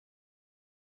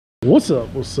What's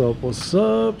up? What's up? What's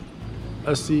up?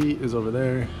 SC is over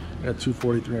there at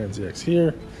 240-300ZX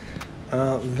here.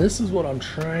 This is what I'm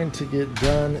trying to get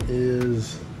done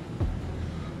is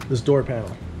this door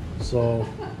panel. So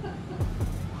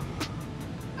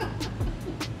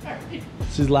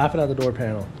she's laughing at the door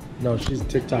panel. No, she's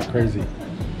TikTok crazy.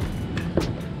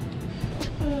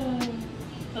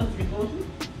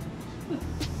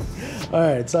 All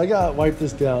right, so I got wipe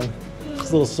this down.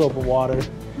 Just a little soap and water.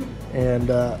 And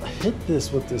hit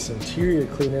this with this interior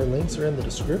cleaner. Links are in the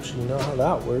description. You know how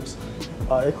that works.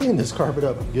 It cleaned this carpet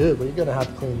up good, but you're gonna have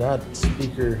to clean that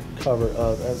speaker cover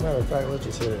up. As a matter of fact, let's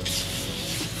just hit it.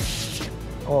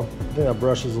 Oh, I think that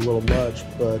brush is a little much,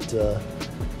 but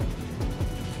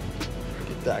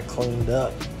get that cleaned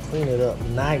up. Clean it up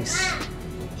nice.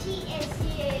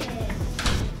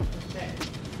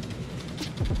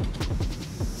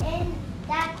 And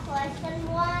that question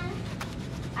one,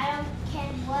 I don't care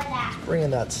what that.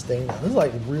 Bringing that stain down. This is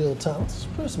like real time. Let's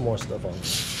put some more stuff on.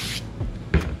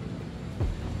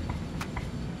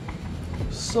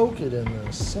 Soak it in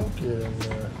there. Soak it in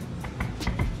there.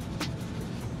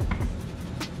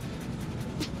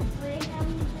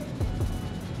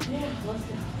 Yeah, let's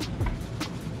go.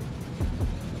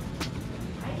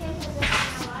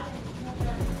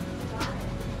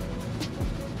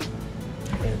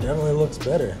 It definitely looks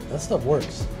better. That stuff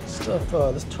works. Stuff,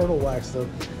 this turtle wax stuff,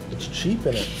 it's cheap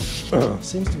in it.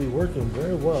 Seems to be working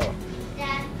very well.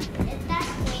 Dad, is that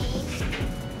clean?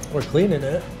 We're cleaning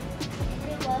it. Is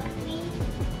it look clean?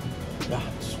 Yeah,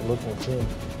 it's looking clean.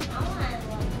 I want it to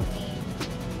look clean.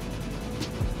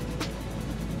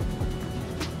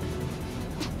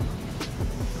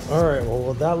 All right, well,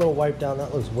 with that little wipe down,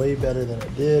 that looks way better than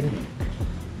it did.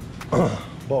 But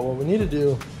what we need to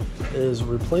do is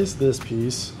replace this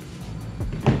piece.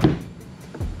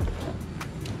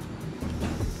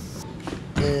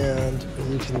 And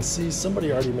you can see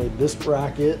somebody already made this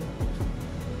bracket.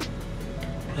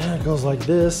 And it goes like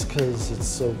this because it's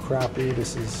so crappy.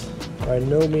 This is by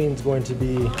no means going to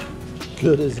be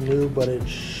good as new, but it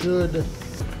should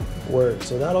work.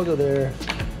 So that'll go there.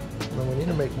 And then we need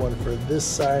to make one for this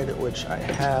side, which I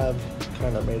have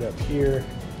kind of made up here.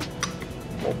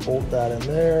 We'll bolt that in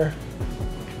there.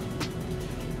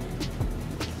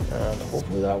 And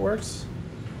hopefully that works.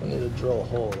 I need to drill a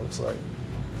hole, it looks like.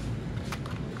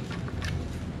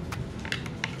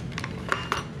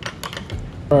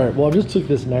 All right, well, I just took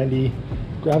this 90,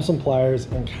 grabbed some pliers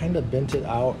and kind of bent it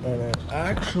out, and it's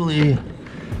actually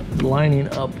lining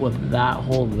up with that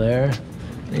hole there.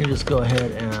 Then you just go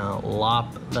ahead and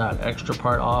lop that extra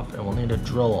part off, and we'll need to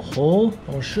drill a hole.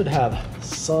 And we should have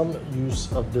some use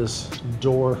of this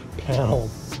door panel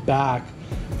back,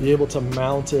 be able to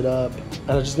mount it up.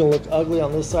 And it's just gonna look ugly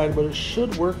on this side, but it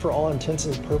should work for all intents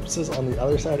and purposes on the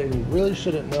other side, and you really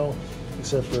shouldn't know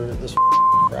except for this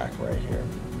crack right here.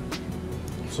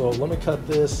 So let me cut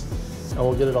this and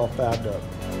we'll get it all fabbed up.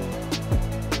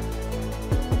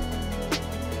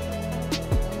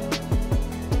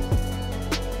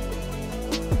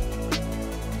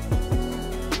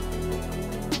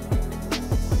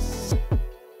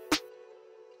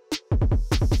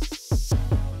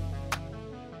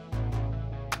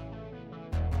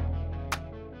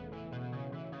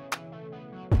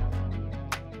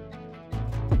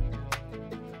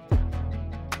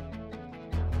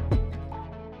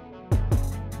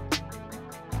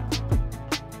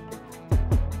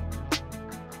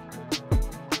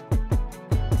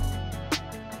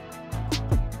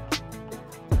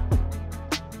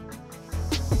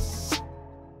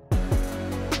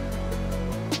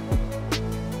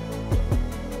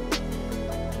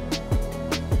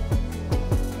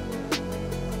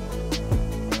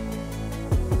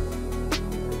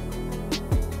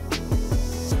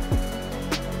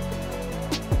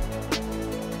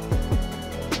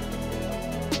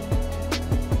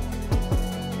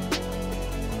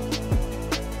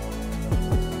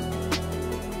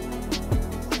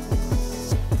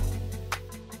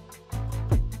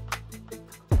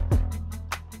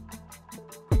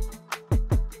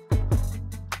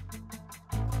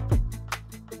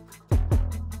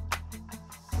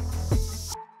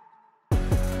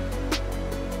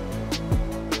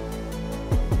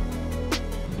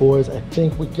 Boys, I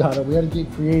think we got it. We had to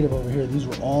get creative over here. These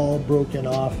were all broken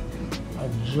off. I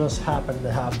just happened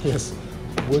to have this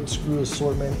wood screw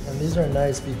assortment, and these are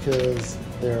nice because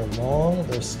they're long,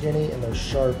 they're skinny, and they're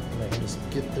sharp, and they can just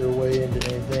get their way into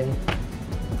anything.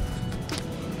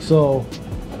 So,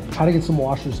 had to get some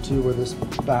washers too, where this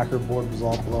backer board was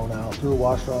all blown out. Threw a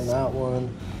washer on that one.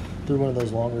 through one of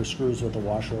those longer screws with a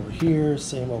washer over here,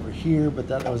 same over here, but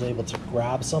then I was able to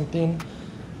grab something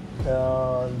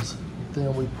and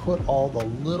Then we put all the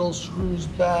little screws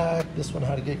back. This one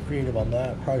had to get creative on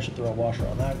that. Probably should throw a washer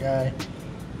on that guy.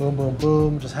 Boom, boom,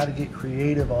 boom. Just had to get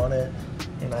creative on it.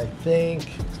 And I think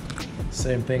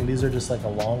same thing. These are just like a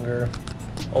longer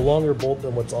bolt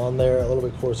than what's on there, a little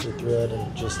bit coarser thread,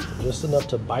 and just enough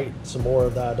to bite some more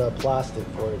of that plastic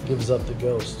before it gives up the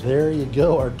ghost. There you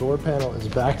go. Our door panel is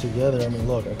back together. I mean,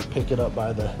 look, I can pick it up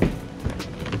by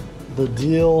the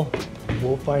deal.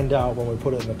 We'll find out when we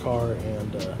put it in the car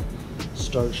and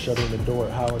start shutting the door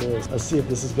how it is. Let's see if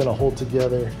this is gonna hold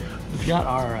together. We've got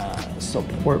our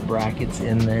support brackets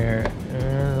in there,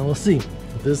 and we'll see.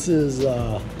 This is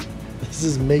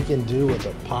making do with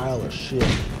a pile of shit,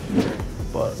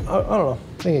 but I don't know.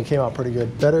 I think it came out pretty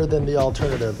good, better than the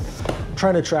alternative. I'm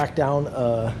trying to track down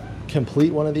a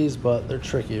complete one of these, but they're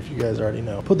tricky, if you guys already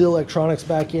know. Put the electronics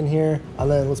back in here,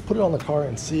 and then let's put it on the car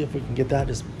and see if we can get that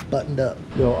just buttoned up.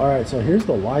 Yo, all right, so here's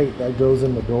the light that goes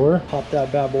in the door. Pop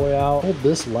that bad boy out. Pulled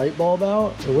this light bulb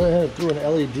out. I went ahead and threw an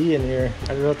LED in here.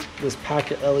 I got this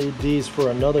pack of LEDs for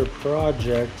another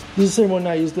project. This is the same one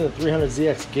I used in the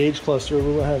 300ZX gauge cluster. We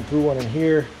went ahead and threw one in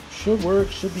here. Should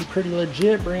work, should be pretty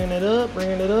legit. Bringing it up.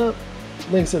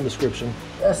 Links in the description.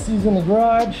 SC's in the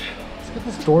garage. Let's get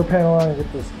this door panel on and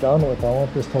get this done with. I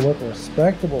want this to look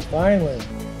respectable finally.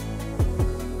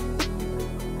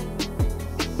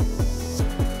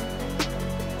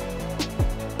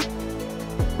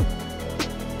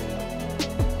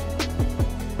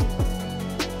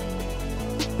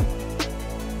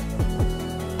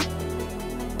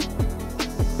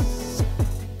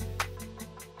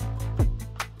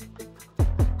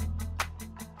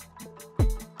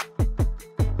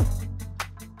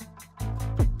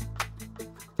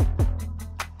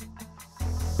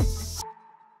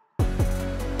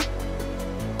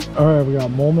 All right, we got a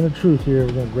moment of truth here.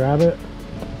 We're gonna grab it.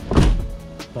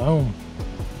 Boom.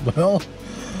 Well,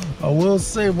 I will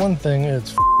say one thing.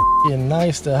 It's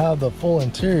nice to have the full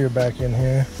interior back in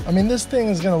here. I mean, this thing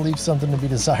is gonna leave something to be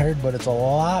desired, but it's a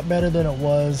lot better than it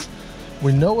was.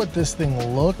 We know what this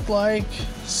thing looked like,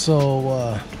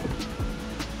 so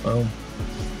boom.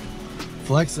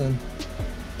 Flexing.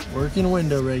 Working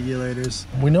window regulators.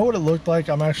 We know what it looked like.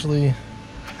 I'm actually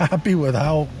happy with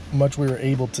how much we were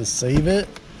able to save it.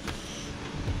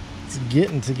 It's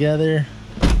getting together.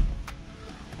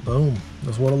 Boom.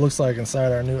 That's what it looks like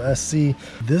inside our new SC.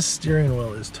 This steering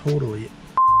wheel is totally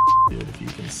dude, if you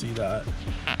can see that.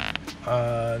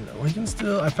 We can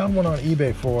still, I found one on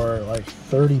eBay for like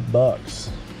 30 bucks.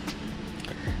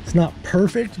 It's not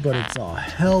perfect, but it's a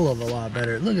hell of a lot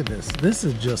better. Look at this. This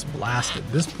is just blasted.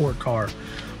 This poor car.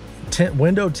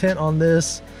 Window tint on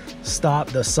this, stop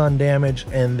the sun damage,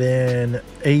 and then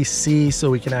AC so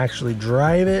we can actually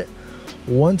drive it.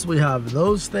 Once we have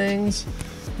those things,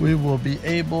 we will be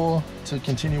able to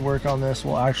continue work on this.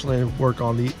 We'll actually work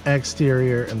on the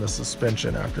exterior and the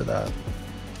suspension after that.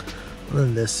 And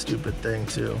then this stupid thing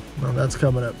too. Well, that's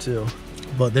coming up too.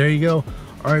 But there you go.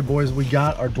 All right, boys, we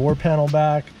got our door panel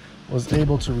back. Was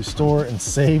able to restore and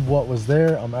save what was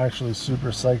there. I'm actually super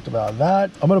psyched about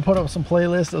that. I'm gonna put up some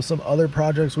playlists of some other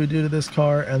projects we do to this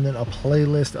car, and then a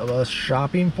playlist of us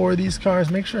shopping for these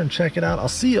cars. Make sure and check it out. I'll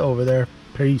see you over there.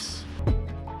 Peace.